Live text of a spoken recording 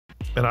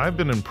And I've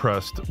been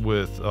impressed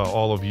with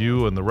all of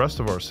you and the rest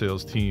of our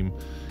sales team,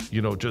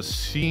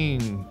 just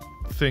seeing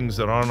things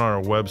that are on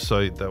our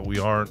website that we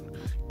aren't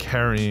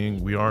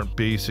carrying, we aren't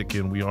basic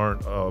in, we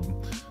aren't,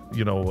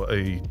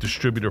 a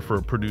distributor for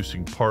a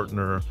producing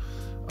partner.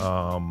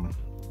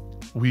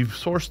 We've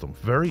sourced them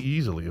very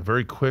easily and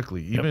very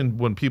quickly. Even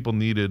when people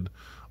needed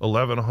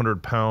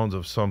 1,100 pounds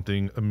of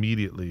something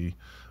immediately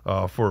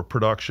for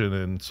production,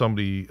 and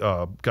somebody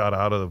got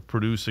out of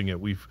producing it,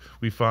 we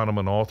found them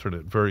an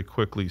alternate very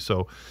quickly.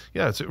 So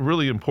yeah, it's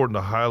really important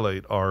to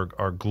highlight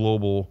our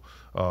global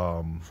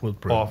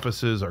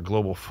offices, our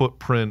global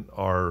footprint,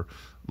 our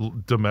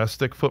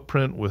domestic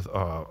footprint with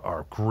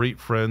our great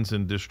friends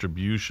in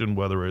distribution,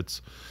 whether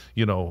it's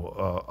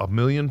 1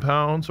 million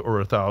pounds or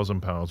 1,000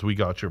 pounds, we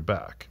got your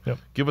back.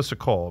 Give us a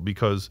call,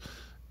 because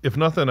if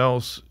nothing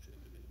else,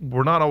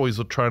 we're not always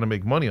trying to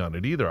make money on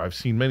it either. I've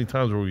seen many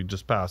times where we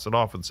just pass it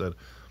off and said,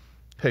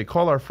 hey,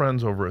 call our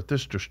friends over at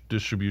this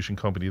distribution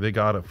company, they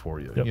got it for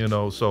you.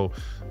 So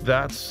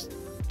that's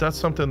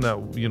something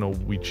that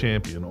we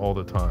champion all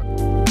the time.